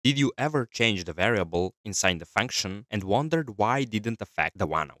Did you ever change the variable inside the function and wondered why it didn't affect the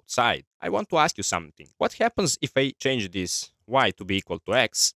one outside? I want to ask you something. What happens if I change this y to be equal to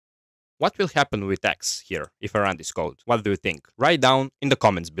x? What will happen with x here if I run this code? What do you think? Write down in the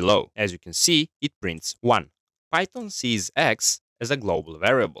comments below. As you can see, it prints 1. Python sees x as a global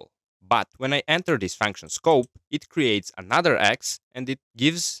variable. But when I enter this function scope, it creates another x and it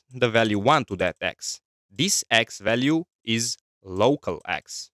gives the value 1 to that x. This x value is local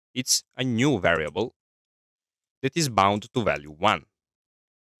x. It's a new variable that is bound to value 1.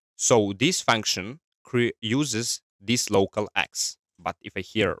 So this function uses this local x. But if I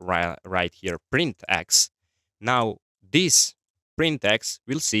here write here print x, now this print x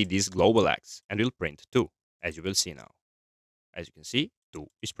will see this global x and will print 2, as you will see now. As you can see, 2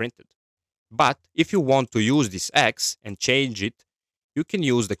 is printed. But if you want to use this x and change it, you can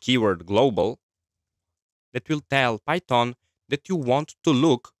use the keyword global that will tell Python that you want to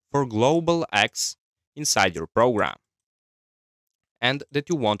look for global x inside your program and that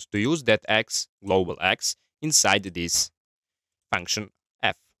you want to use that x, global x, inside this function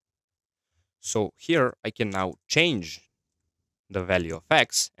f. So here I can now change the value of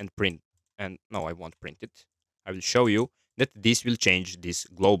x and print, and no, I won't print it. I will show you that this will change this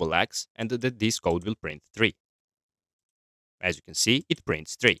global x and that this code will print 3. As you can see, it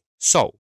prints 3. So